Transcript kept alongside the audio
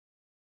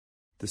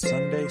the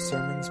Sunday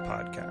Sermons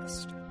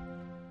Podcast.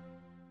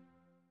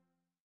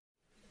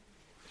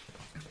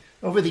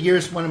 Over the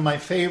years, one of my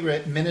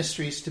favorite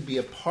ministries to be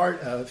a part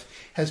of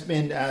has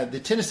been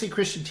the Tennessee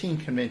Christian Teen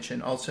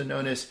Convention, also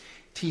known as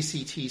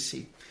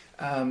TCTC.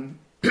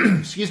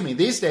 Excuse me.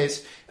 These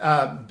days,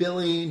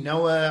 Billy,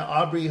 Noah,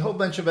 Aubrey, a whole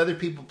bunch of other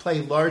people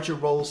play larger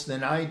roles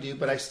than I do,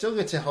 but I still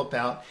get to help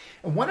out.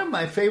 And one of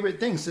my favorite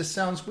things, this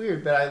sounds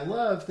weird, but I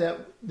love that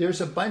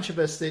there's a bunch of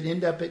us that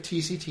end up at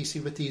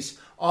TCTC with these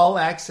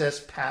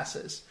all-access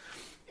passes.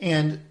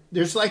 And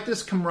there's like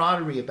this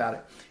camaraderie about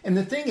it. And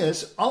the thing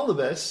is, all of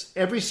us,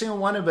 every single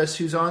one of us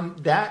who's on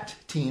that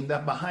team,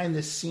 that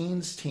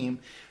behind-the-scenes team,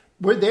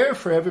 we're there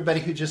for everybody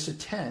who just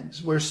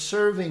attends. We're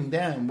serving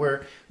them.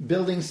 We're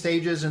building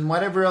stages and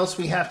whatever else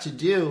we have to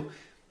do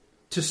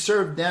to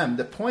serve them.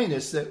 The point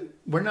is that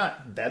we're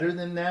not better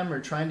than them or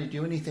trying to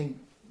do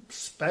anything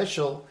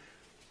special.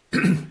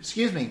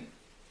 Excuse me.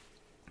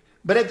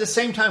 But at the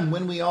same time,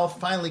 when we all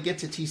finally get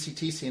to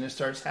TCTC and it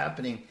starts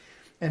happening,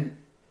 and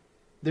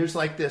there's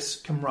like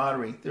this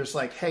camaraderie. There's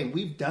like, hey,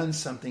 we've done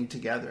something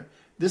together.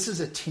 This is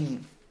a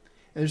team.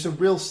 And there's a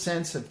real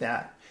sense of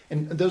that.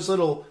 And those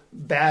little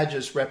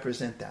badges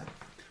represent that.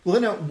 Well,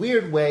 in a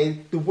weird way,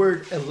 the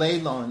word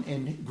elelon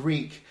in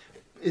Greek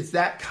is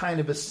that kind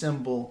of a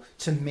symbol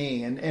to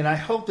me. And I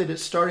hope that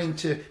it's starting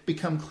to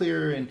become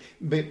clearer and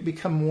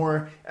become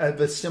more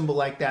of a symbol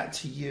like that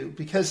to you.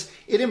 Because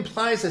it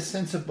implies a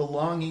sense of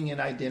belonging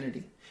and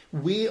identity.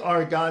 We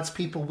are God's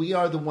people. We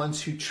are the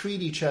ones who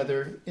treat each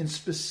other in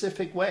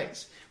specific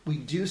ways. We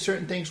do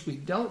certain things. We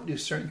don't do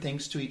certain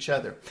things to each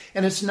other.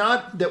 And it's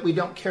not that we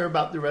don't care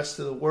about the rest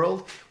of the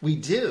world. We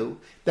do.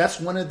 That's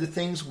one of the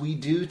things we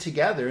do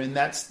together. And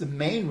that's the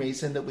main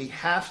reason that we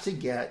have to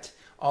get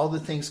all the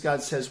things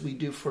God says we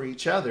do for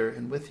each other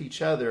and with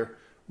each other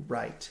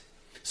right.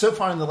 So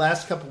far in the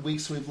last couple of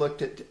weeks, we've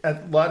looked at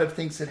a lot of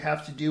things that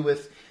have to do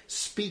with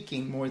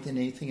speaking more than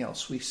anything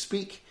else. We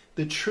speak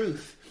the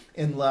truth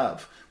in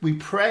love. We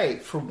pray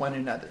for one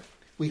another.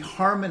 We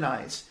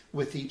harmonize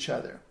with each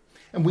other.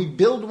 And we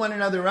build one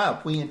another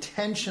up. We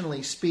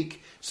intentionally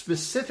speak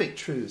specific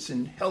truths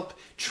and help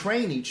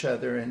train each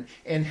other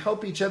and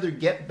help each other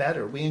get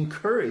better. We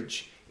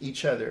encourage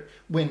each other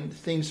when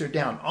things are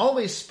down.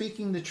 Always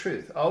speaking the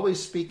truth.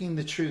 Always speaking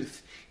the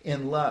truth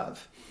in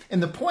love.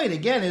 And the point,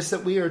 again, is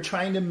that we are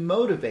trying to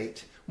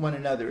motivate one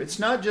another. It's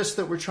not just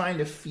that we're trying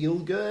to feel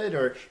good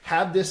or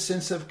have this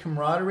sense of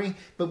camaraderie,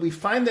 but we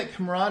find that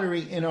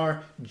camaraderie in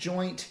our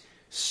joint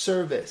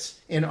service,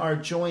 in our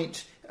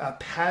joint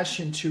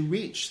passion to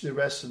reach the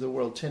rest of the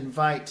world, to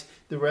invite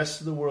the rest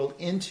of the world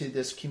into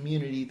this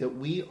community that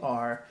we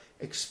are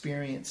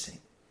experiencing.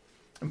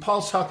 And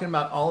Paul's talking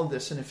about all of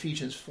this in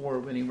Ephesians 4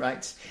 when he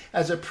writes,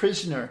 as a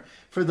prisoner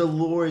for the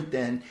Lord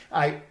then,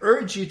 I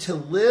urge you to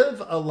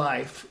live a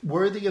life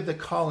worthy of the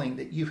calling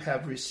that you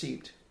have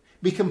received.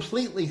 Be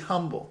completely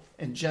humble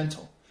and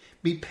gentle.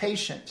 Be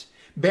patient,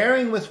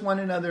 bearing with one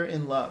another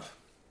in love.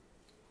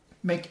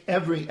 Make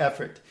every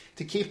effort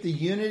to keep the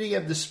unity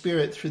of the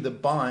Spirit through the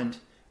bond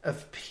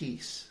of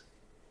peace.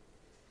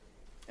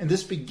 And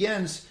this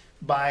begins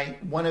by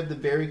one of the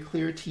very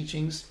clear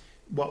teachings,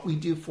 what we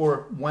do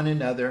for one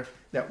another.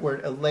 That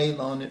word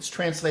elelon, it's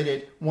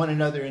translated one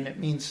another, and it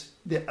means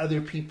the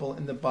other people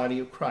in the body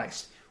of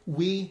Christ.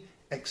 We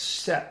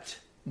accept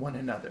one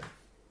another.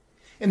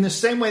 In the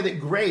same way that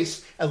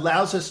grace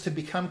allows us to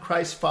become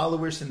Christ's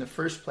followers in the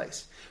first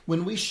place.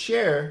 When we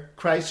share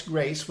Christ's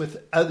grace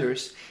with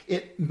others,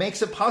 it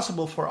makes it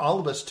possible for all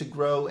of us to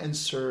grow and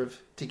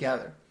serve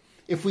together.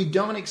 If we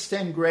don't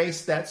extend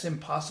grace, that's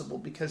impossible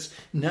because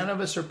none of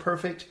us are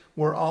perfect.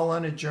 We're all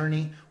on a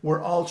journey.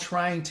 We're all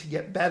trying to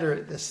get better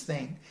at this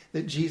thing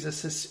that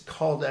Jesus has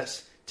called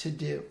us to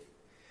do.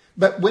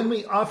 But when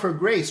we offer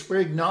grace, we're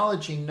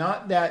acknowledging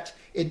not that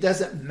it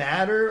doesn't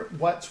matter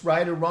what's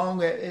right or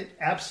wrong. It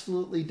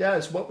absolutely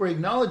does. What we're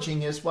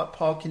acknowledging is what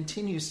Paul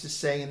continues to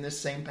say in this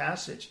same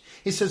passage.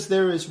 He says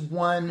there is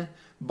one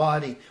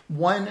body,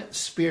 one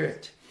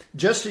Spirit,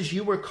 just as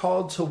you were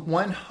called to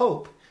one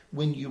hope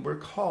when you were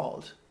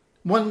called.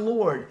 One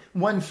Lord,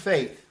 one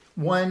faith,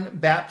 one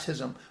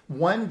baptism,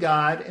 one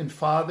God and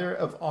Father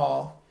of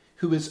all,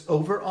 who is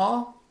over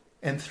all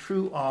and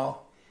through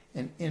all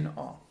and in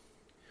all.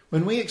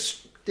 When we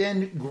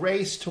extend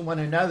grace to one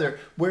another,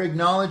 we're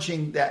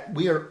acknowledging that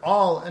we are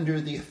all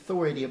under the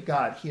authority of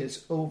God. He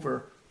is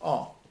over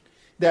all.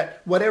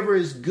 That whatever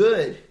is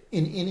good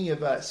in any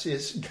of us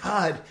is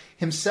God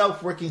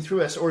himself working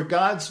through us, or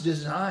God's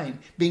design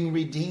being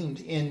redeemed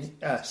in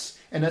us,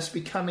 and us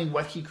becoming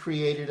what he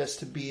created us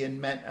to be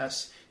and meant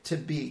us to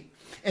be.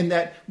 And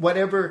that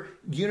whatever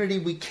unity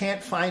we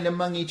can't find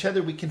among each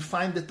other, we can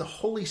find that the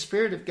Holy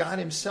Spirit of God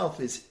himself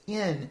is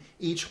in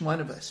each one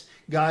of us.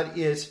 God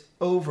is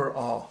over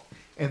all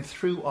and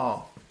through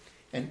all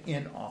and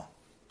in all.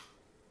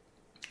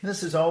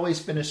 This has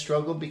always been a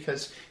struggle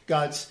because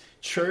God's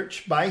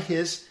church, by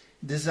his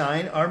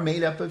design are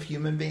made up of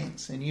human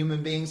beings, and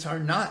human beings are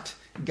not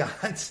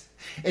gods.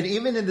 And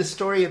even in the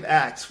story of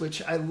Acts,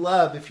 which I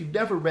love, if you've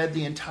never read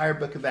the entire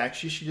book of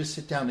Acts, you should just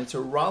sit down. It's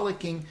a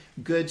rollicking,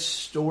 good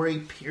story,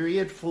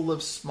 period, full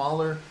of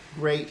smaller,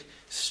 great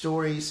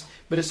stories.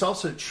 But it's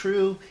also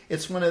true.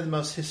 It's one of the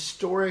most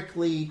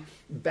historically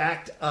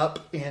backed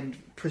up and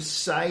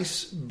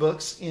precise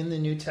books in the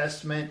New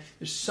Testament.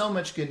 There's so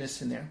much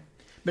goodness in there.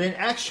 But in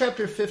Acts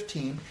chapter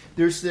 15,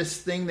 there's this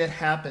thing that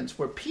happens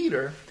where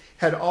Peter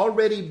had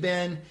already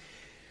been...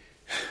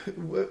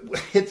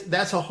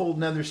 that's a whole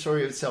nother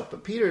story of itself.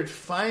 But Peter had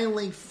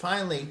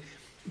finally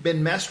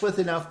been messed with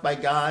enough by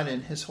God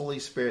and his Holy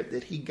Spirit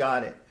that he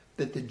got it,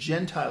 that the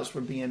Gentiles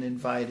were being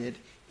invited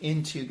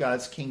into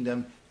God's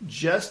kingdom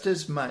just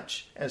as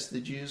much as the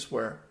Jews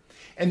were.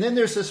 And then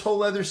there's this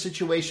whole other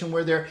situation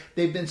where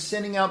they've been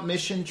sending out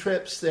mission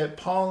trips, that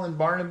Paul and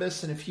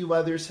Barnabas and a few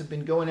others have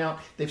been going out.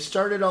 They've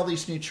started all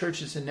these new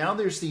churches, and now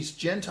there's these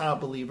Gentile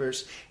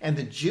believers, and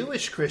the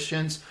Jewish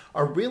Christians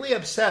are really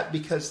upset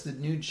because the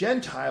new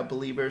Gentile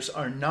believers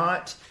are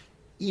not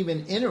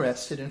even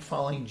interested in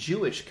following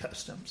Jewish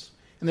customs.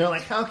 And they're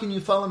like, how can you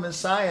follow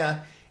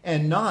Messiah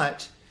and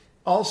not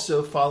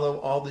also follow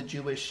all the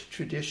Jewish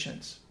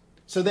traditions?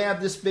 So they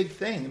have this big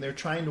thing. They're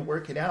trying to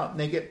work it out. And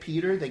they get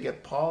Peter, they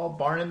get Paul,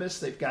 Barnabas,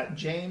 they've got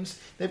James.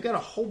 They've got a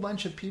whole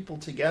bunch of people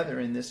together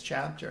in this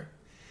chapter.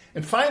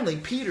 And finally,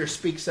 Peter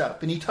speaks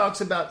up, and he talks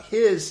about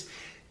his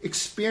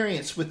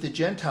experience with the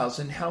Gentiles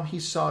and how he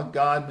saw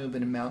God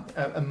moving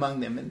among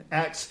them. In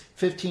Acts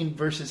 15,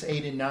 verses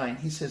 8 and 9,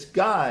 he says,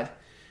 God,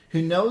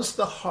 who knows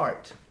the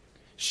heart,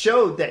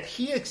 showed that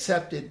he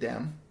accepted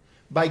them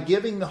by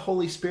giving the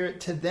Holy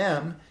Spirit to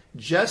them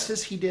just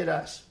as he did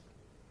us.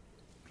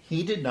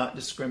 He did not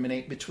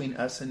discriminate between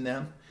us and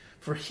them,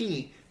 for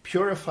he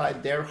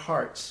purified their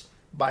hearts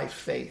by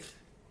faith.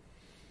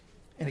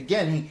 And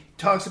again, he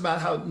talks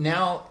about how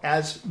now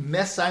as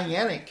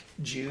Messianic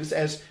Jews,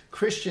 as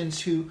Christians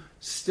who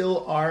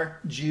still are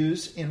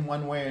Jews in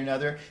one way or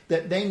another,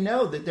 that they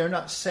know that they're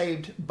not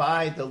saved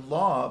by the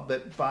law,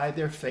 but by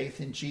their faith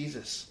in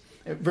Jesus.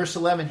 At verse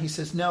 11, he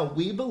says, no,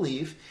 we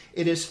believe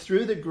it is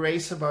through the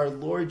grace of our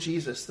Lord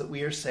Jesus that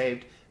we are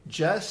saved,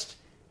 just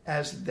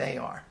as they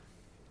are.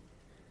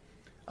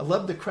 I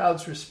love the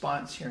crowd's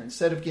response here.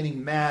 Instead of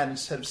getting mad,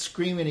 instead of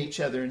screaming at each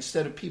other,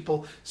 instead of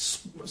people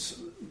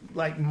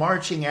like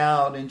marching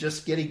out and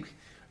just getting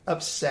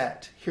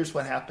upset, here's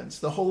what happens.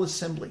 The whole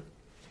assembly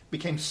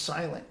became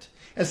silent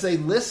as they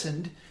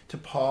listened to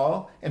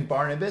Paul and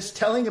Barnabas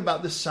telling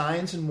about the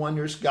signs and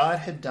wonders God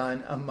had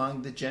done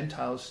among the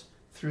Gentiles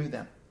through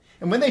them.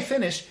 And when they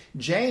finished,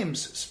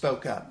 James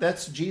spoke up.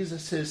 That's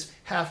Jesus'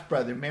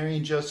 half-brother, Mary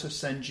and Joseph's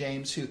son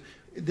James, who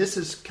this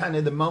is kind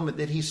of the moment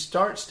that he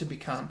starts to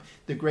become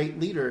the great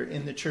leader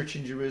in the church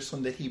in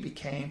Jerusalem that he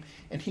became.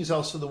 And he's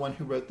also the one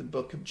who wrote the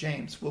book of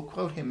James. We'll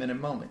quote him in a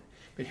moment.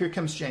 But here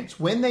comes James.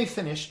 When they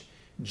finished,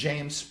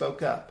 James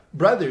spoke up.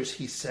 Brothers,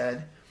 he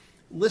said,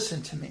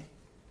 listen to me.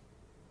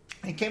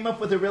 He came up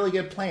with a really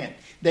good plan.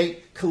 They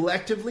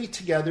collectively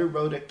together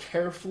wrote a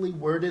carefully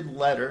worded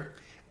letter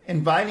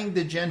inviting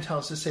the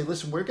Gentiles to say,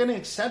 listen, we're going to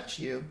accept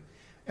you,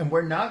 and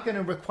we're not going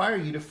to require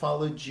you to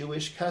follow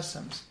Jewish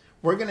customs.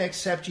 We're going to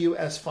accept you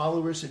as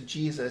followers of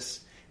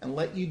Jesus and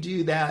let you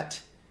do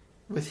that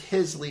with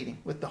his leading,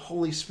 with the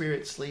Holy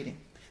Spirit's leading.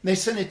 And they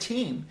sent a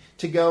team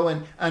to go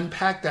and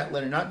unpack that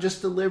letter, not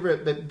just deliver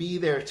it, but be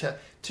there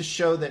to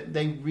show that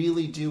they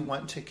really do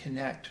want to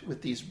connect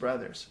with these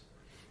brothers.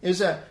 It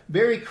was a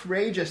very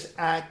courageous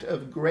act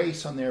of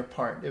grace on their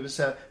part. It was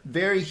a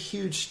very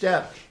huge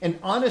step. And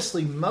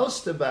honestly,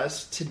 most of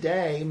us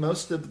today,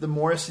 most of the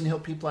Morrison Hill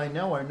people I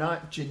know are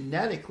not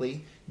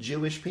genetically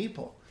Jewish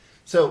people.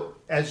 So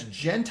as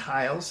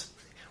Gentiles,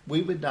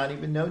 we would not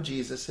even know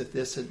Jesus if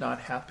this had not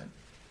happened.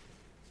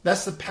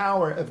 That's the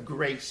power of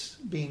grace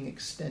being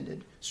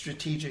extended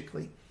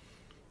strategically.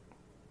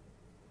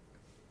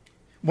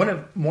 One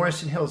of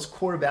Morrison Hill's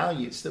core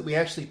values that we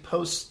actually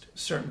post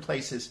certain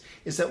places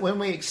is that when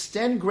we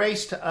extend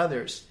grace to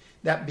others,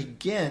 that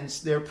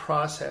begins their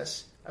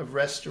process of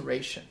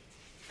restoration.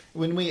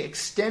 When we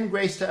extend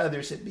grace to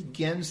others, it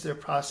begins their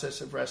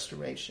process of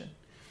restoration.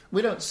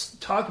 We don't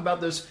talk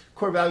about those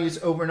core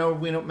values over and over.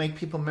 We don't make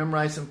people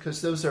memorize them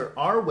because those are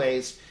our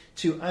ways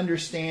to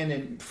understand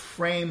and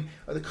frame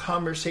the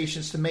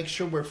conversations to make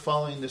sure we're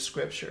following the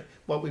Scripture.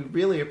 What we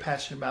really are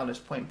passionate about is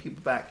pointing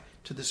people back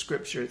to the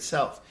Scripture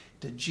itself,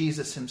 to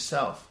Jesus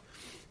himself.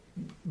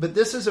 But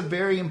this is a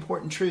very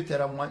important truth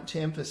that I want to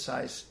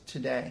emphasize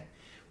today.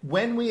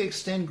 When we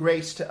extend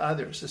grace to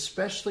others,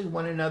 especially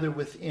one another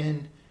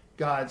within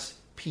God's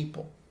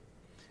people,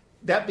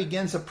 that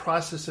begins a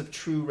process of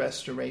true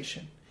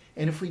restoration.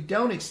 And if we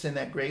don't extend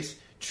that grace,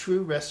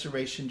 true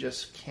restoration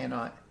just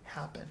cannot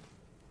happen.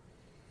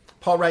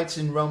 Paul writes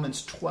in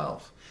Romans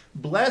 12,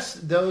 bless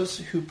those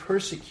who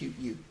persecute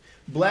you.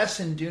 Bless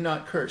and do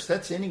not curse.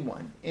 That's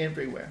anyone,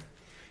 everywhere.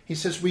 He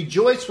says,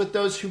 rejoice with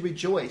those who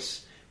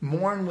rejoice.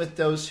 Mourn with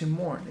those who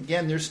mourn.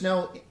 Again, there's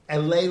no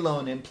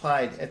eleilon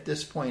implied at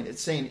this point.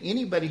 It's saying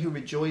anybody who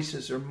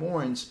rejoices or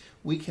mourns,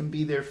 we can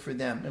be there for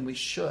them, and we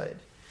should.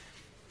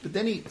 But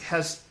then he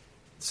has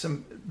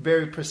some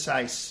very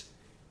precise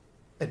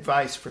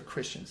advice for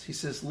Christians. He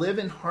says, live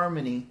in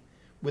harmony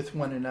with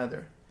one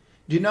another.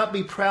 Do not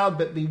be proud,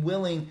 but be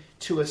willing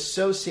to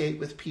associate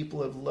with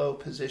people of low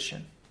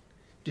position.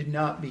 Do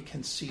not be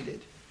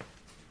conceited.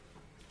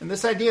 And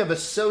this idea of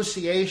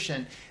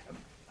association,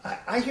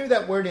 I hear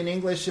that word in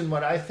English, and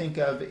what I think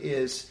of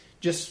is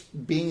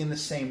just being in the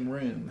same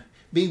room.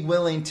 Be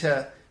willing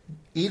to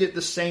eat at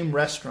the same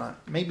restaurant,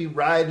 maybe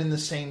ride in the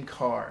same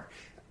car.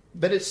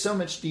 But it's so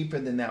much deeper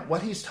than that.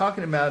 What he's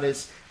talking about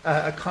is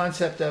a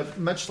concept of,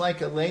 much like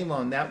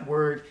eleilon, that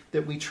word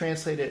that we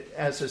translate it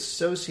as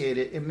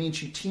associated, it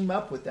means you team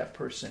up with that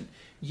person.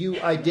 You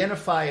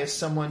identify as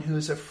someone who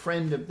is a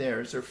friend of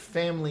theirs or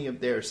family of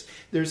theirs.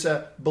 There's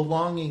a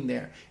belonging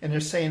there. And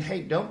they're saying,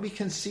 hey, don't be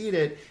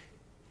conceited.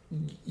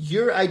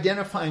 You're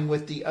identifying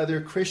with the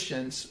other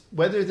Christians,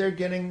 whether they're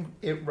getting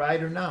it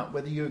right or not,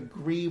 whether you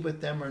agree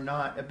with them or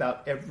not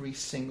about every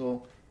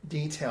single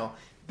detail.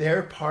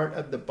 They're part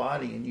of the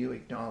body, and you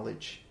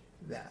acknowledge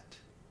that.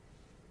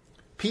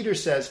 Peter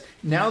says,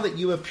 now that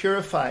you have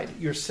purified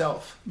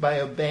yourself by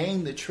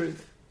obeying the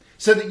truth,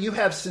 so that you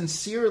have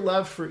sincere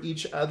love for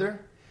each other,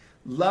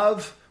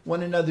 love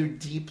one another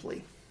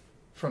deeply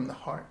from the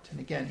heart. And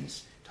again,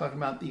 he's talking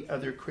about the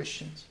other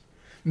Christians.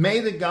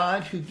 May the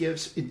God who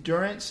gives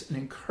endurance and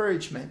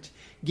encouragement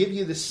give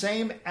you the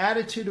same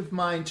attitude of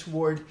mind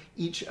toward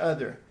each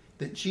other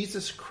that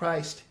Jesus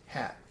Christ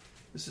had.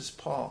 This is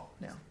Paul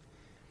now.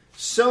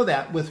 So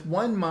that with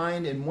one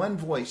mind and one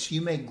voice you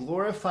may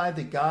glorify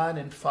the God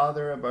and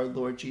Father of our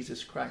Lord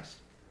Jesus Christ.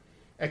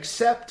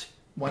 Accept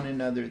one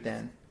another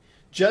then,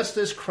 just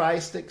as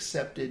Christ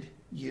accepted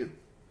you,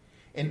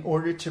 in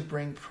order to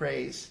bring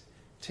praise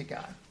to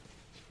God.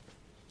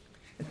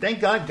 And thank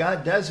God,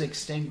 God does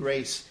extend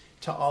grace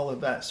to all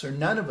of us, or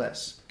none of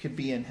us could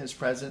be in his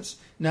presence.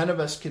 None of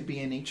us could be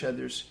in each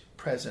other's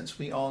presence.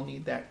 We all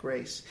need that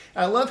grace.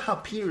 I love how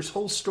Peter's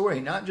whole story,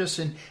 not just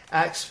in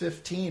Acts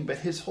 15, but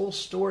his whole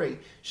story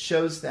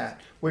shows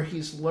that, where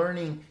he's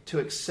learning to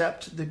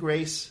accept the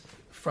grace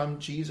from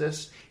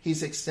Jesus.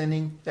 He's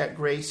extending that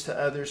grace to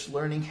others,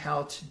 learning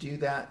how to do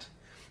that.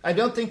 I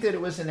don't think that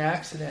it was an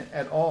accident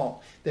at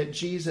all that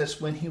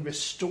Jesus, when he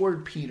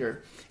restored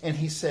Peter and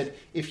he said,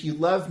 if you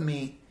love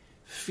me,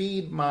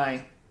 feed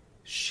my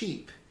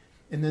sheep.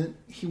 And then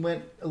he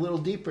went a little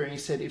deeper and he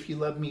said, if you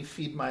love me,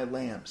 feed my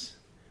lambs.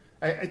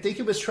 I think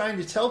he was trying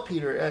to tell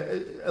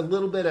Peter a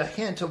little bit, a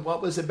hint of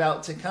what was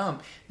about to come,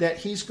 that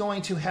he's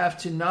going to have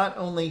to not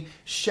only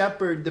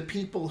shepherd the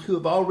people who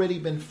have already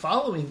been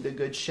following the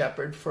Good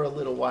Shepherd for a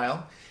little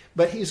while,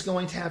 but he's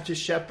going to have to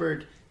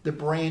shepherd the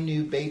brand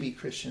new baby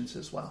Christians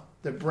as well,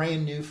 the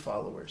brand new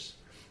followers.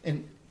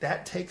 And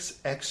that takes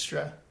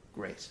extra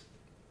grace.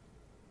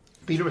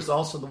 Peter was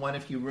also the one,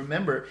 if you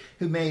remember,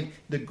 who made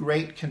the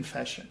great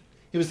confession.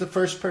 He was the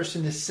first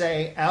person to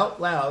say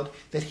out loud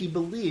that he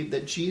believed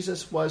that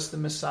Jesus was the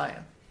Messiah,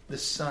 the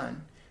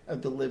Son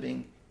of the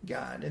living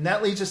God. And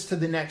that leads us to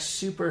the next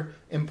super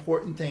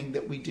important thing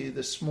that we do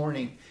this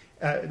morning.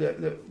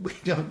 We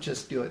don't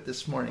just do it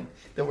this morning,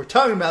 that we're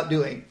talking about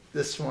doing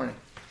this morning.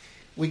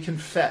 We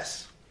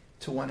confess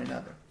to one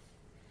another.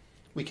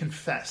 We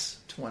confess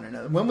to one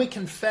another. When we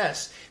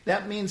confess,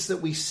 that means that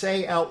we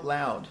say out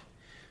loud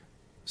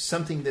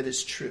something that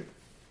is true.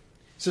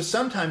 So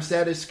sometimes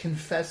that is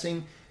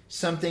confessing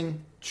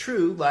something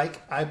true,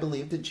 like I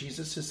believe that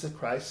Jesus is the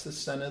Christ, the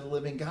Son of the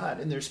living God.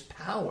 And there's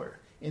power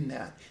in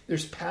that.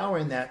 There's power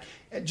in that.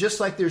 Just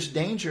like there's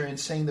danger in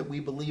saying that we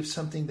believe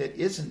something that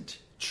isn't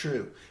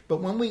true.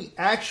 But when we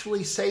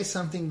actually say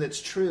something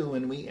that's true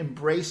and we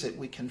embrace it,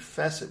 we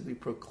confess it, we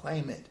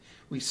proclaim it,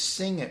 we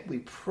sing it, we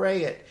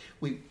pray it,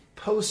 we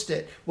post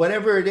it,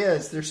 whatever it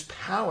is, there's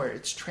power.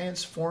 It's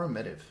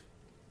transformative.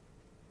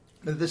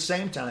 But at the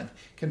same time,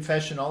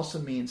 confession also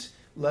means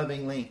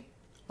lovingly,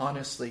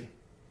 honestly,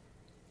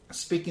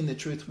 speaking the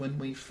truth when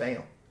we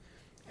fail,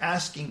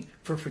 asking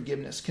for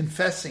forgiveness,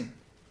 confessing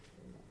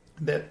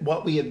that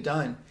what we have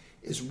done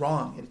is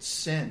wrong, it's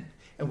sin,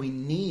 and we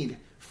need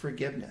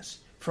forgiveness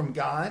from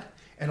God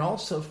and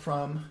also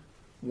from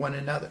one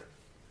another,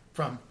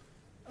 from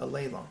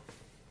eleilon.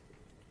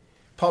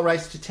 Paul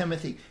writes to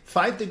Timothy,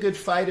 fight the good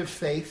fight of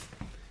faith,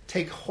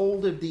 take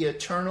hold of the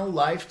eternal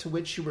life to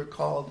which you were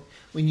called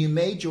when you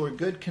made your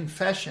good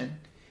confession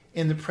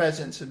in the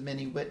presence of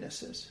many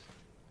witnesses.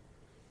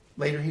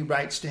 Later he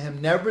writes to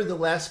him,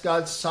 nevertheless,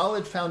 God's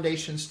solid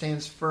foundation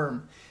stands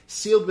firm,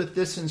 sealed with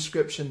this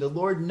inscription, the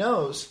Lord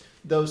knows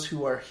those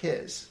who are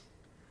his.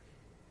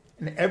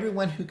 And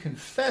everyone who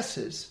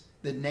confesses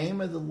the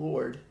name of the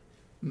Lord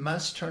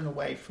must turn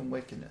away from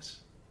wickedness.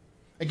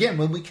 Again,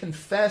 when we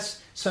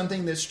confess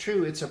something that's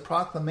true, it's a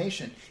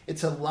proclamation.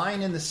 It's a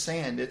line in the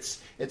sand. It's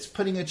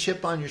putting a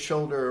chip on your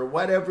shoulder or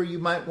whatever you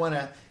might want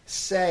to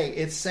say.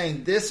 It's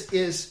saying, this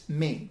is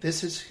me.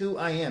 This is who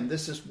I am.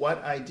 This is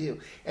what I do.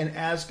 And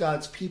as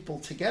God's people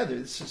together,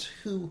 this is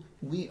who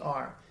we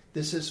are.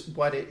 This is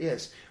what it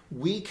is.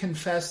 We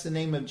confess the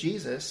name of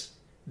Jesus,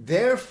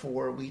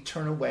 therefore we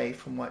turn away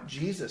from what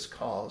Jesus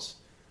calls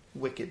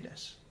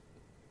wickedness.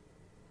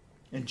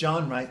 And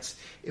John writes,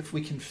 if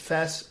we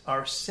confess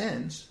our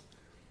sins,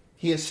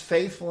 he is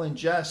faithful and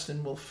just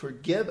and will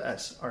forgive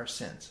us our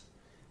sins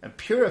and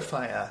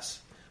purify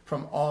us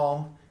from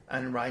all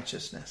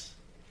unrighteousness.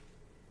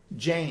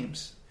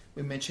 James,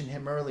 we mentioned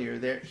him earlier,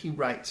 there he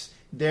writes,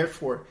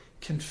 therefore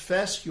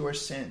confess your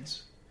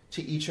sins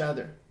to each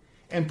other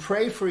and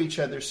pray for each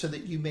other so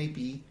that you may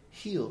be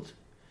healed.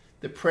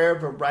 The prayer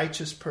of a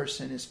righteous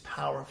person is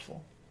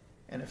powerful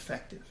and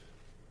effective.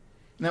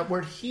 And that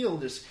word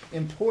healed is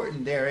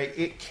important there.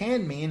 It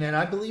can mean, and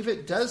I believe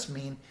it does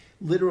mean,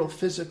 literal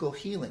physical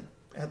healing.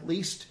 At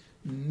least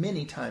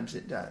many times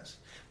it does.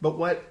 But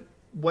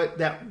what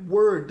that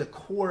word, the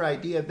core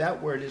idea of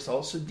that word, is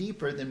also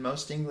deeper than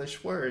most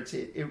English words.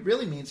 It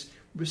really means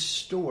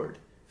restored,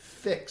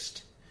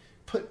 fixed,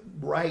 put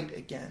right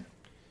again,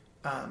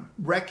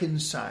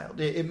 reconciled.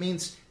 It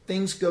means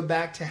things go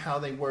back to how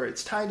they were.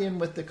 It's tied in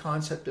with the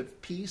concept of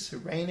peace,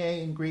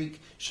 eirene in Greek,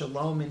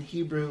 shalom in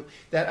Hebrew,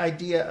 that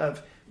idea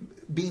of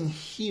being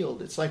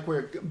healed. It's like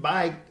we're,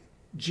 by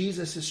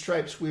Jesus'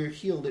 stripes, we're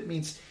healed. It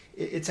means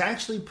it's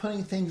actually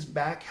putting things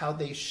back how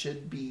they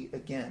should be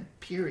again,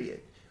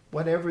 period.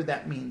 Whatever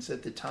that means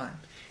at the time.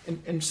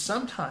 And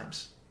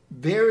sometimes,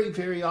 very,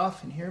 very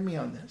often, hear me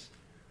on this,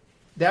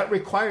 that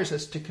requires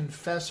us to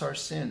confess our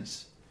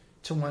sins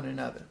to one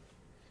another.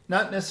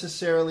 Not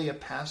necessarily a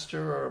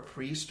pastor or a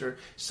priest or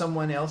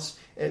someone else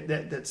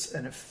that's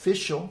an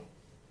official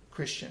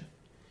Christian.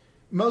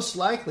 Most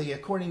likely,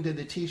 according to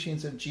the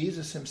teachings of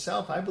Jesus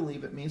himself, I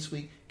believe it means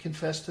we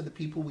confess to the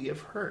people we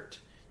have hurt,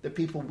 the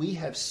people we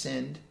have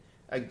sinned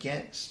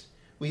against.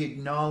 We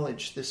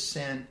acknowledge the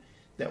sin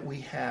that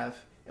we have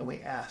and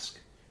we ask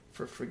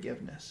for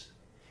forgiveness.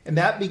 And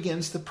that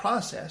begins the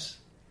process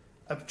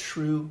of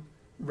true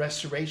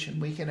restoration.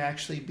 We can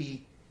actually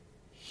be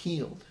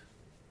healed.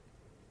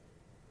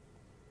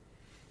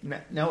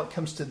 Now it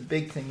comes to the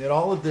big thing that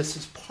all of this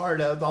is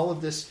part of, all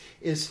of this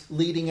is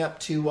leading up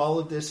to, all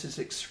of this is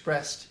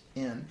expressed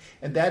in.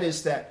 And that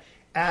is that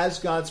as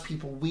God's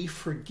people, we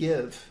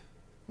forgive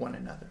one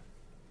another.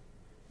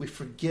 We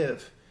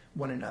forgive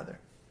one another.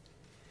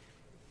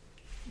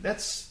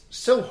 That's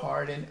so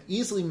hard and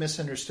easily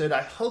misunderstood.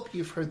 I hope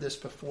you've heard this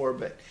before,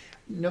 but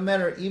no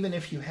matter, even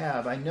if you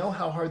have, I know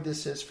how hard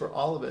this is for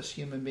all of us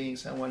human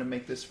beings. I want to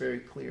make this very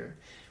clear.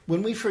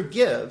 When we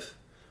forgive,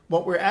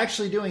 what we're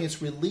actually doing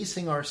is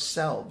releasing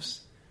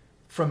ourselves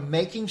from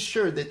making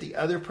sure that the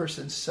other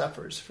person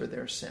suffers for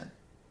their sin.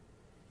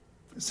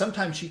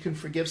 Sometimes you can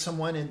forgive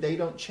someone and they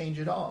don't change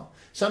at all.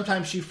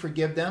 Sometimes you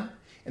forgive them,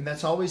 and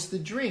that's always the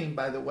dream,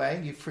 by the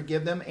way. You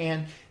forgive them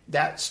and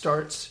that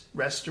starts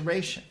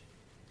restoration.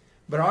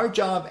 But our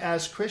job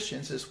as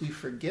Christians is we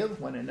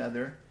forgive one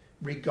another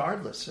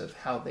regardless of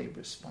how they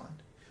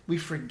respond. We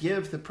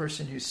forgive the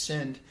person who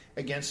sinned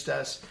against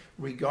us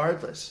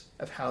regardless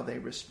of how they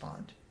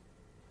respond.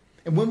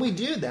 And when we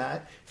do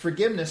that,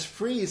 forgiveness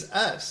frees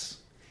us,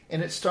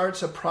 and it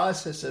starts a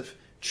process of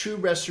true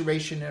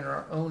restoration in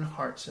our own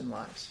hearts and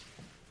lives.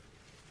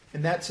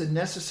 And that's a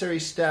necessary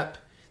step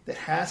that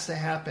has to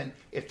happen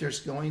if there's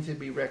going to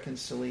be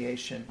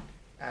reconciliation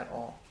at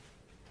all.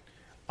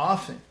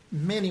 Often,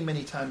 many,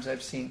 many times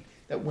I've seen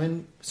that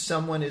when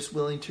someone is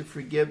willing to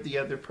forgive the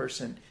other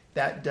person,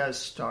 that does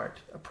start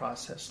a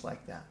process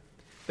like that.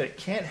 But it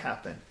can't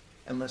happen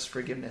unless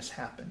forgiveness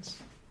happens.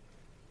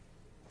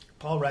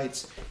 Paul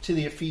writes to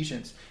the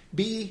Ephesians,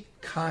 be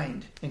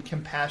kind and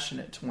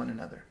compassionate to one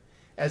another.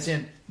 As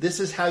in, this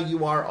is how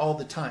you are all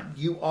the time.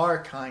 You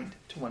are kind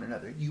to one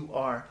another. You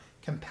are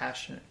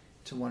compassionate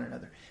to one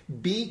another.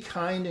 Be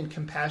kind and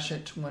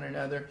compassionate to one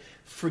another,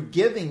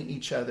 forgiving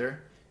each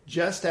other,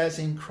 just as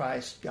in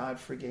Christ God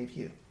forgave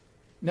you.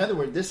 In other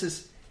words, this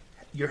is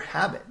your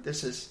habit.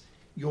 This is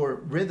your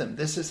rhythm.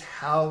 This is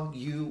how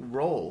you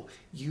roll.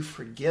 You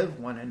forgive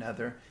one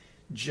another,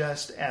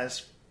 just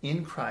as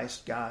in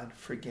Christ, God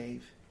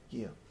forgave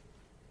you.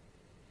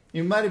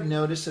 You might have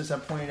noticed, as I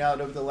pointed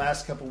out over the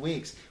last couple of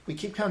weeks, we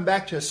keep coming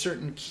back to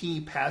certain key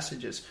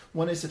passages.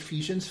 One is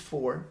Ephesians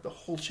 4, the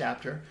whole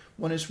chapter.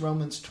 One is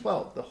Romans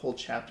 12, the whole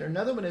chapter.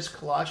 Another one is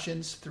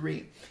Colossians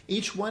 3.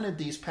 Each one of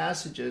these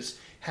passages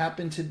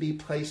happen to be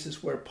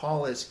places where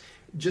Paul is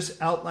just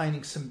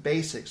outlining some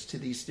basics to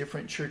these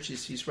different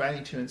churches he's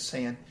writing to and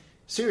saying,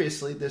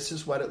 seriously, this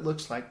is what it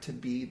looks like to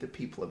be the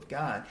people of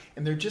God.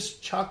 And they're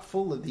just chock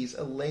full of these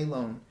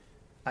alelone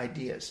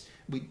ideas.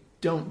 We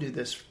don't do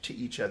this to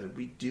each other.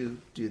 We do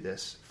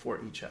this for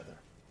each other.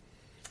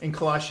 In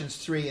Colossians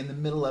 3, in the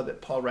middle of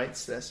it, Paul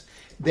writes this,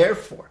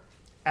 therefore,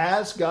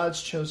 as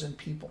God's chosen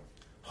people,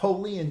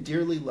 holy and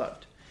dearly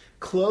loved,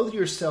 clothe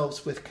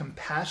yourselves with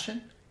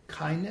compassion,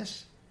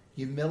 kindness,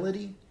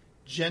 humility,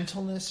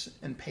 gentleness,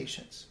 and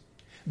patience.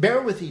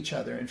 Bear with each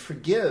other and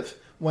forgive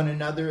one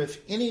another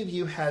if any of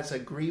you has a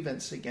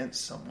grievance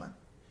against someone.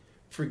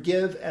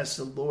 Forgive as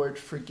the Lord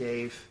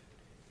forgave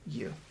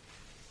you.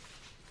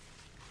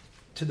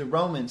 To the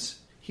Romans,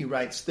 he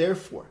writes,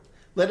 therefore,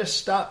 Let us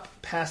stop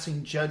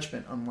passing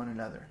judgment on one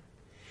another.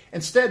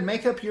 Instead,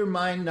 make up your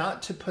mind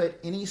not to put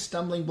any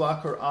stumbling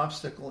block or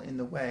obstacle in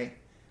the way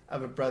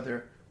of a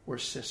brother or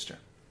sister.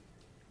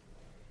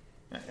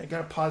 I got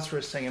to pause for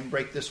a second and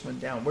break this one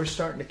down. We're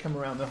starting to come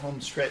around the home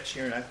stretch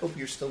here, and I hope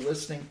you're still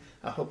listening.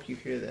 I hope you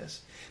hear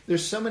this.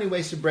 There's so many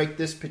ways to break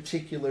this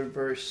particular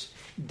verse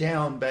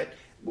down, but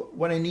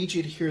what I need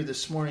you to hear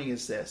this morning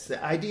is this.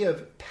 The idea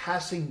of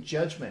passing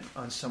judgment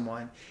on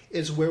someone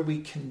is where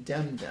we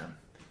condemn them,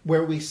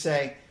 where we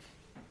say,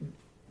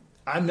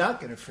 I'm not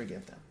going to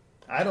forgive them.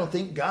 I don't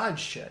think God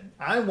should.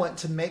 I want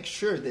to make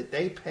sure that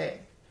they pay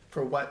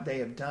for what they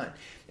have done.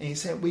 And he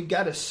said, we've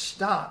got to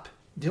stop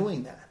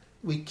doing that.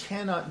 We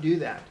cannot do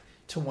that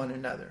to one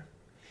another.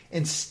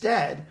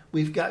 Instead,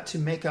 we've got to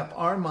make up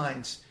our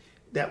minds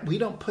that we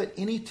don't put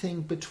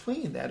anything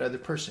between that other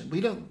person. We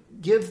don't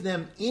give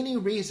them any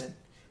reason.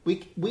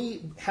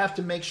 We have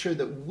to make sure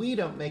that we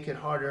don't make it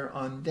harder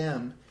on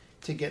them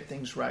to get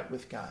things right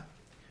with God,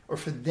 or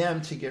for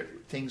them to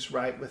get things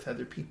right with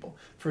other people.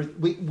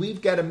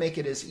 We've got to make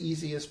it as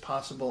easy as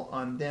possible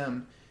on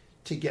them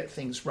to get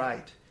things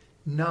right,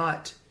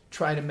 not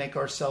try to make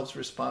ourselves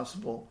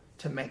responsible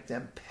to make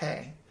them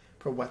pay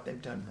for what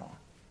they've done wrong.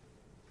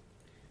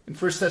 In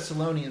 1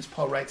 Thessalonians,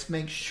 Paul writes,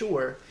 make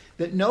sure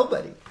that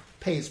nobody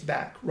pays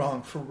back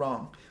wrong for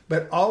wrong,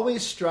 but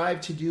always strive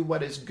to do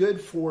what is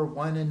good for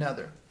one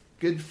another.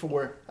 Good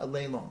for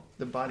Alelon,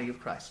 the body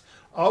of Christ.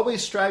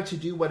 Always strive to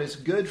do what is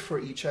good for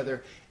each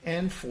other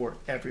and for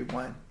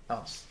everyone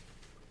else.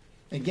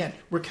 Again,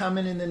 we're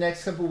coming in the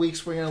next couple of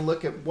weeks. We're going to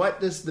look at what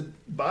does the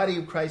body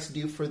of Christ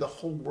do for the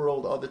whole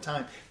world all the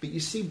time. But you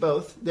see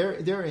both. They're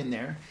in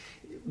there.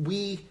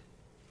 We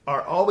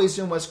are always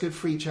doing what's good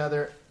for each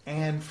other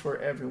and for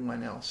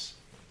everyone else.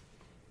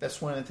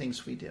 That's one of the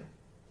things we do.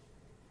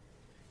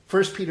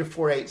 1 Peter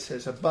 4:8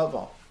 says, above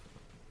all,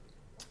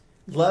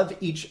 love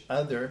each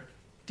other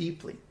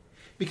deeply,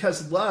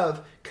 because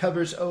love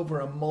covers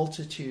over a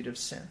multitude of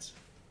sins.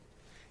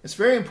 It's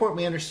very important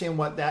we understand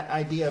what that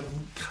idea of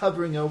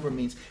covering over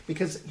means,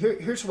 because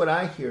here's what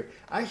I hear.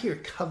 I hear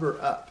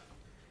cover up,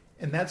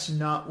 and that's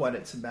not what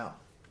it's about.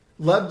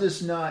 Love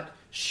does not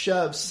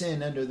shove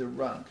sin under the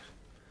rug.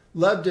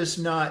 Love does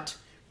not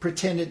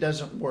pretend it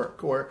doesn't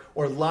work or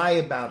lie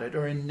about it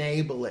or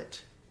enable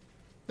it.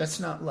 That's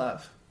not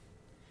love.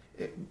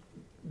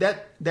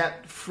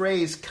 That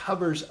phrase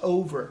covers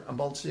over a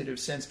multitude of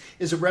sins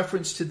is a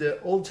reference to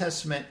the Old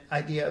Testament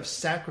idea of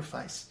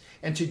sacrifice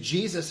and to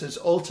Jesus'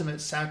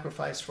 ultimate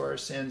sacrifice for our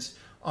sins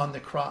on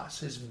the cross,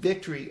 his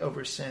victory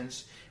over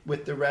sins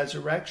with the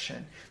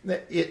resurrection.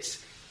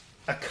 It's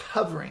a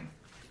covering.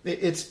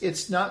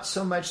 It's not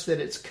so much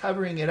that it's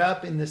covering it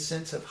up in the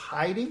sense of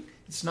hiding.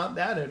 It's not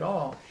that at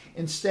all.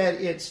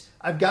 Instead, it's,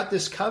 I've got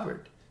this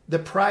covered. The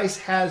price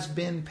has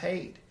been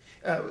paid.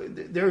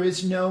 There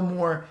is no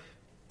more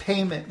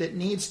payment that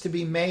needs to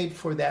be made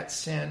for that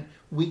sin.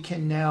 We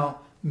can now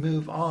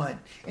move on.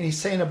 And he's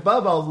saying,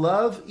 above all,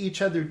 love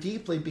each other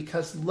deeply,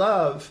 because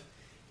love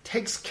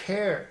takes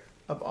care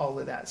of all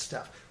of that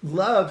stuff.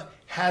 Love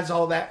has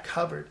all that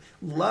covered.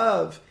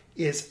 Love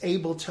is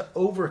able to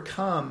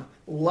overcome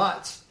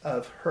lots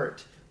of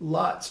hurt,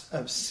 lots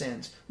of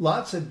sins,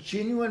 lots of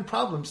genuine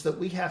problems that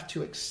we have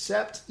to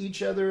accept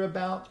each other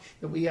about,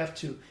 that we have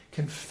to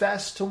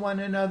confess to one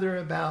another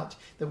about,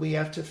 that we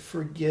have to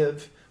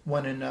forgive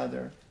one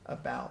another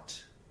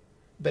about.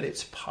 But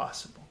it's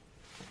possible.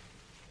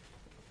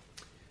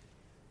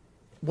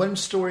 One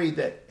story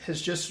that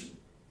has just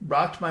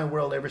rocked my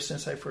world ever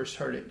since I first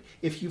heard it.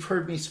 If you've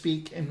heard me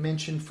speak and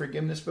mention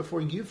forgiveness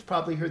before, you've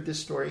probably heard this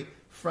story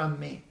from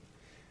me.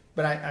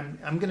 But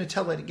I'm going to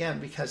tell it again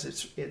because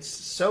it's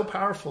so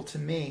powerful to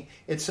me.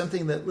 It's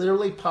something that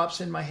literally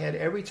pops in my head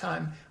every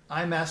time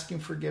I'm asking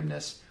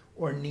forgiveness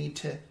or need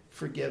to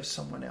forgive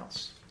someone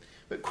else.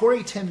 But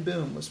Corrie ten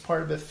Boom was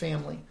part of a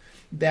family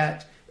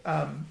that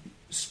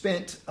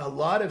spent a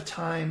lot of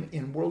time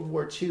in World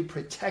War II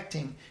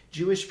protecting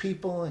Jewish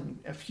people and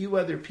a few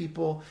other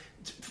people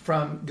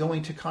from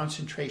going to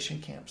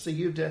concentration camps. They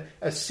used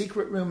a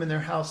secret room in their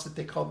house that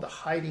they called the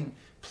hiding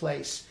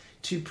place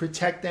to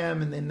protect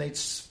them, and then they'd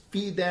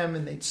feed them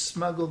and they'd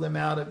smuggle them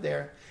out of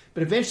there.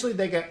 But eventually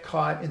they got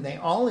caught, and they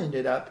all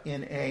ended up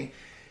in a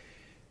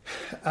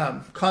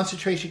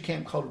concentration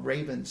camp called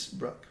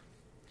Ravensbrück.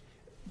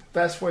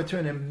 Fast forward to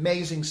an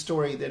amazing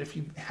story that if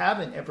you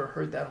haven't ever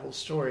heard that whole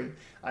story,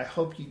 I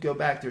hope you go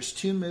back. There's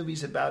 2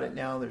 movies about it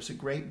now. There's a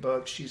great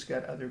book. She's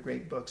got other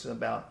great books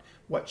about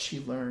what she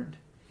learned.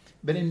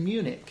 But in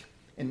Munich,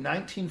 in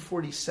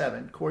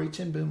 1947, Corrie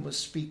ten Boom was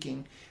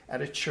speaking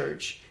at a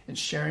church and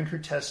sharing her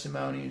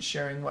testimony and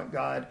sharing what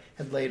God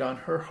had laid on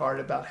her heart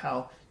about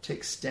how to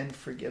extend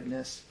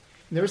forgiveness.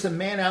 And there was a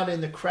man out in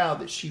the crowd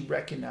that she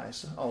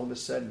recognized all of a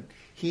sudden.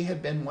 He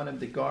had been one of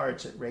the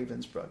guards at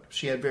Ravensbrück.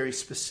 She had very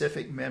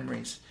specific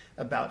memories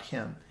about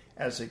him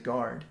as a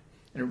guard.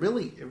 And it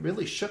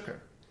really shook her.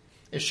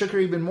 It shook her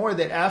even more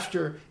that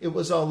after it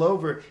was all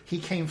over, he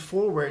came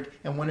forward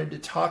and wanted to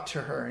talk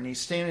to her. And he's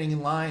standing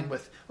in line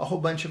with a whole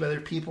bunch of other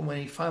people.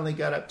 When he finally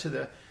got up to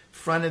the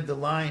front of the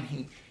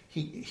line,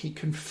 he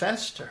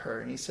confessed to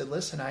her, and he said,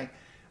 listen, I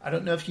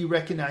don't know if you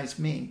recognize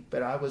me,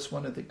 but I was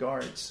one of the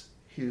guards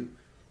who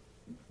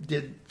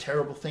did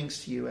terrible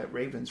things to you at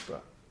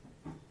Ravensbrück.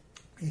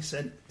 He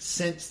said,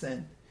 since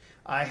then,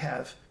 I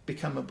have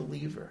become a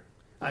believer.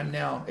 I'm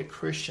now a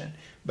Christian,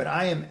 but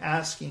I am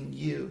asking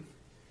you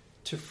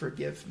to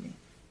forgive me.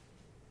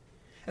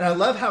 And I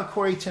love how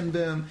Corrie ten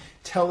Boom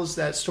tells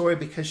that story,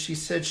 because she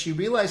said she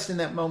realized in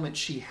that moment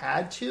she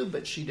had to,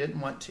 but she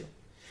didn't want to.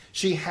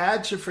 She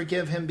had to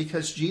forgive him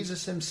because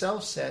Jesus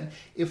himself said,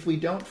 if we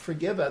don't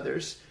forgive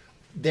others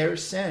their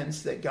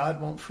sins, that God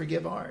won't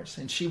forgive ours.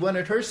 And she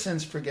wanted her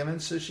sins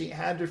forgiven, so she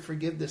had to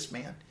forgive this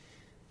man.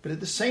 But at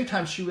the same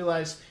time, she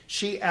realized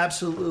she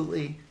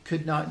absolutely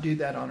could not do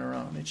that on her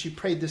own. And she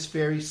prayed this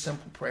very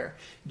simple prayer.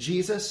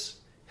 Jesus,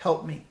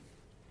 help me.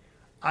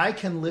 I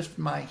can lift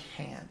my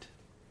hand.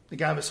 The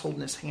guy was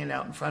holding his hand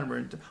out in front of her,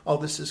 and all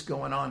this is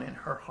going on in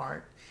her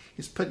heart.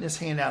 He's putting his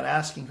hand out,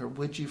 asking her,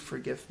 would you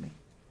forgive me?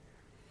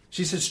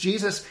 She says,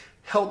 Jesus,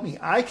 help me.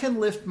 I can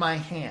lift my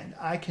hand.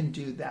 I can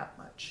do that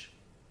much.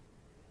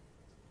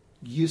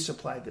 You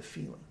supply the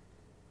feeling.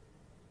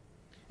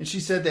 And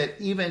she said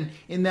that even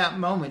in that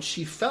moment,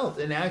 she felt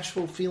an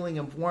actual feeling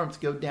of warmth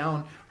go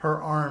down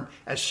her arm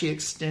as she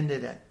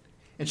extended it.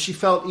 And she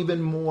felt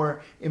even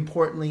more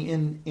importantly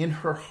in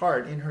her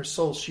heart, in her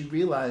soul, she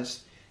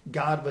realized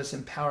God was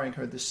empowering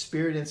her. The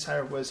Spirit inside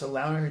her was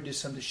allowing her to do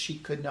something she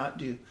could not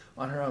do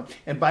on her own.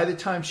 And by the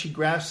time she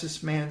grasped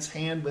this man's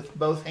hand with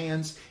both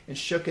hands and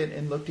shook it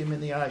and looked him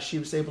in the eye, she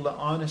was able to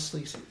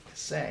honestly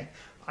say,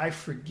 I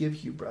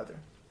forgive you, brother.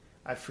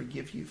 I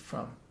forgive you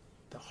from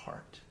the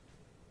heart.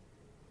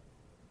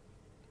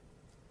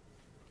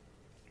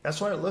 That's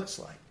what it looks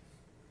like.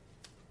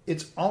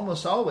 It's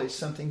almost always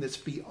something that's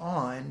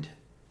beyond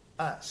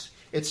us.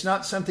 It's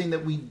not something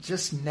that we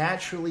just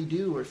naturally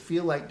do or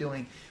feel like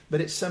doing, but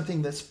it's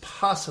something that's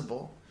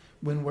possible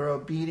when we're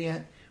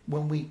obedient,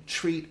 when we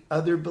treat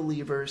other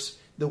believers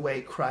the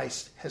way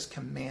Christ has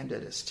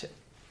commanded us to.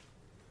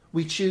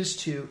 We choose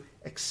to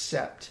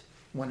accept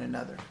one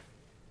another.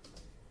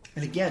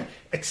 And again,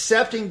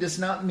 accepting does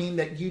not mean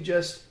that you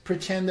just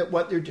pretend that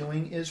what they're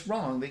doing is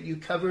wrong, that you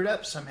cover it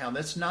up somehow.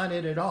 That's not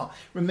it at all.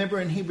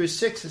 Remember in Hebrews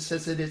 6, it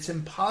says that it's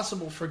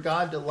impossible for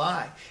God to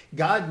lie.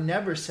 God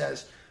never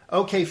says,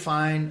 okay,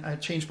 fine, I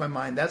changed my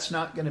mind. That's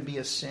not going to be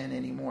a sin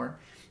anymore.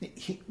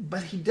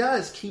 But he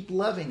does keep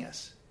loving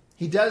us.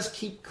 He does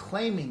keep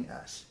claiming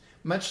us.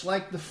 Much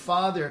like the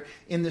father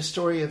in the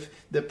story of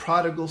the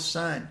prodigal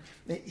son.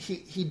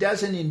 He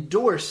doesn't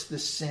endorse the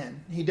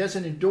sin. He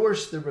doesn't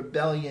endorse the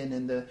rebellion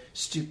and the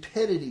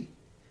stupidity.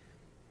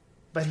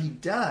 But he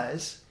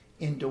does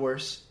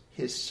endorse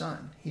his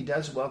son. He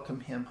does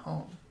welcome him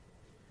home.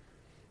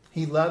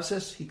 He loves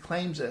us. He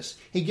claims us.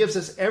 He gives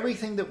us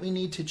everything that we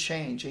need to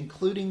change,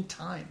 including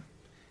time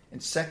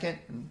and second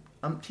and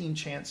umpteen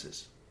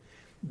chances.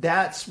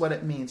 That's what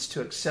it means to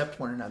accept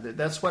one another.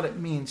 That's what it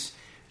means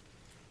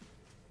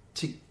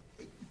to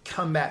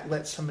come back,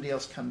 let somebody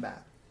else come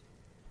back.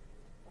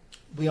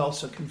 We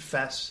also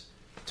confess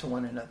to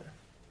one another.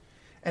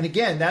 And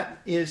again, that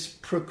is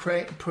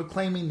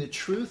proclaiming the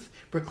truth,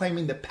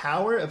 proclaiming the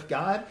power of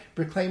God,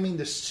 proclaiming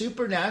the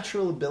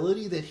supernatural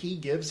ability that he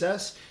gives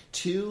us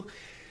to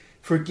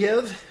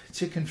forgive,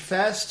 to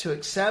confess, to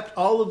accept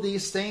all of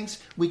these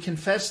things. We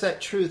confess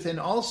that truth, and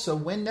also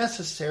when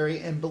necessary,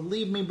 and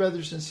believe me,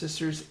 brothers and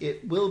sisters,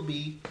 it will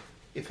be,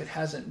 if it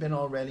hasn't been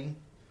already,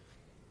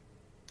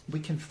 we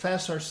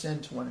confess our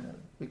sin to one another.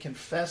 We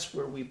confess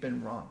where we've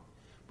been wrong.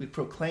 We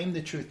proclaim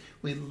the truth.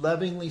 We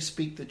lovingly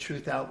speak the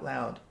truth out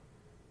loud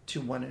to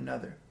one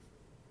another.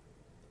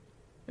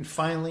 And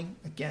finally,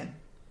 again,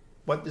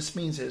 what this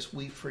means is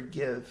we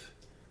forgive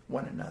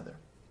one another.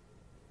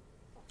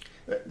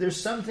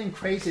 There's something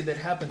crazy that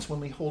happens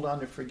when we hold on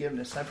to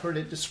forgiveness. I've heard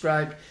it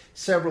described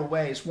several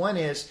ways. One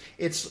is,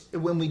 it's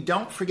when we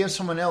don't forgive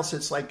someone else,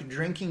 it's like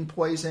drinking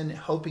poison,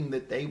 hoping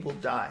that they will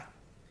die.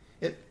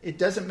 It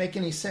doesn't make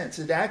any sense.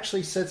 It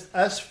actually sets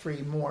us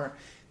free more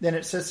than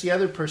it sets the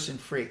other person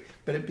free.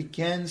 But it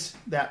begins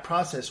that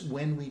process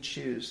when we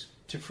choose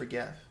to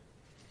forgive.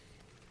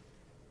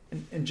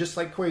 And just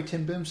like Corrie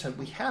ten Boom said,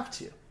 we have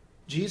to.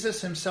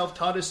 Jesus himself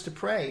taught us to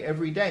pray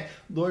every day,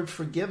 Lord,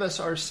 forgive us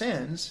our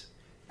sins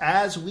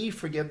as we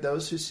forgive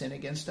those who sin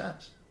against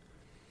us.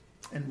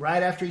 And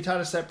right after he taught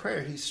us that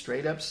prayer, he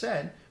straight up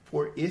said,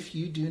 for if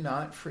you do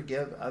not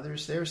forgive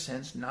others their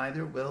sins,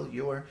 neither will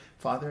your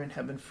Father in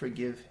heaven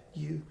forgive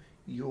you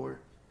your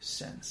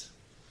sins.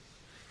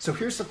 So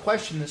here's the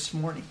question this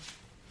morning.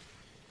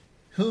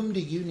 Whom do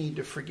you need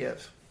to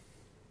forgive?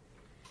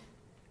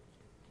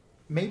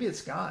 Maybe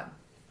it's God.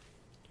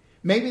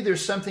 Maybe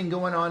there's something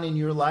going on in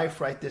your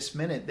life right this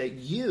minute that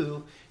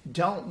you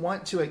don't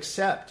want to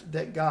accept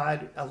that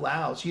God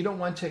allows. You don't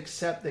want to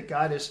accept that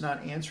God is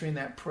not answering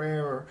that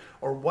prayer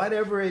or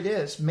whatever it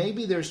is.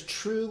 Maybe there's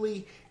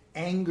truly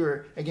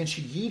anger against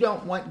you. You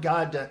don't want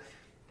God to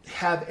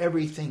have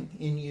everything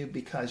in you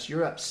because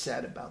you're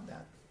upset about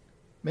that.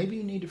 Maybe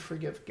you need to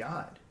forgive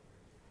God.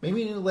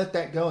 Maybe you need to let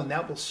that go, and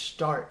that will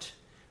start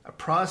a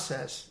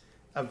process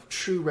of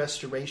true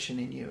restoration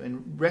in you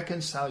and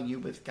reconcile you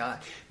with God.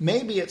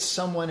 Maybe it's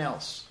someone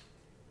else.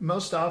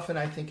 Most often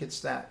I think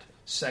it's that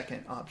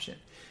second option.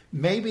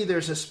 Maybe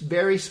there's a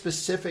very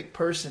specific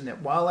person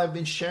that while I've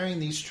been sharing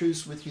these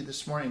truths with you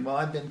this morning, while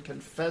I've been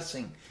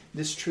confessing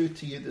this truth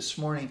to you this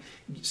morning,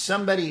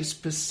 somebody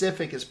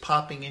specific is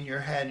popping in your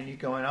head and you're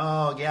going,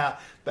 oh yeah,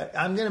 but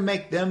I'm going to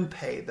make them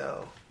pay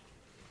though.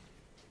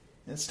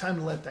 And it's time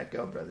to let that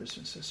go, brothers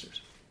and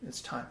sisters.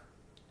 It's time.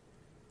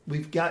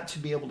 We've got to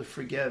be able to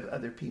forgive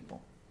other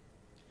people.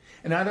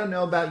 And I don't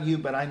know about you,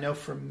 but I know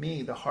for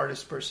me, the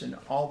hardest person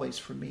always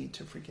for me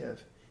to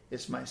forgive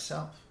is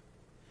myself.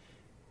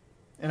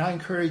 And I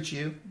encourage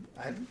you,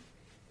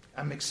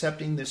 I'm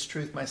accepting this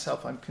truth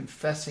myself. I'm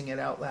confessing it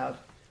out loud,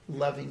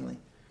 lovingly.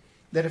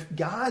 That if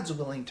God's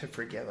willing to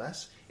forgive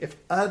us, if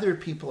other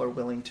people are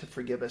willing to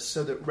forgive us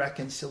so that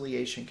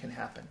reconciliation can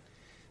happen,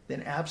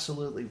 then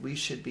absolutely we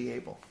should be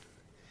able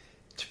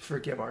to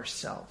forgive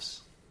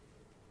ourselves.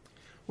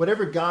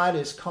 Whatever God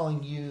is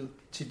calling you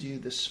to do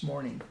this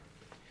morning,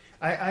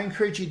 I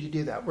encourage you to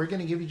do that. We're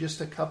going to give you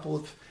just a couple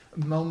of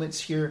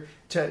moments here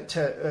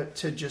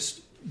to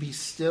just be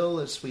still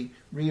as we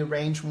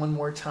rearrange one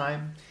more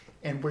time,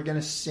 and we're going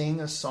to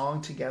sing a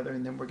song together,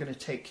 and then we're going to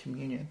take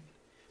communion.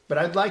 But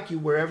I'd like you,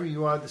 wherever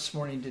you are this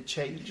morning, to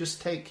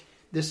just take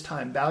this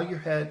time. Bow your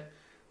head,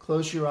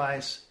 close your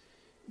eyes,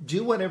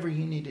 do whatever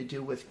you need to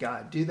do with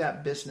God. Do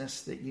that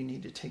business that you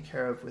need to take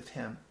care of with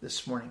Him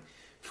this morning.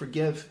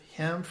 Forgive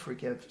Him,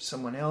 forgive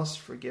someone else,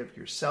 forgive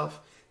yourself.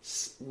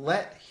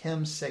 Let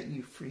Him set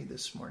you free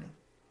this morning.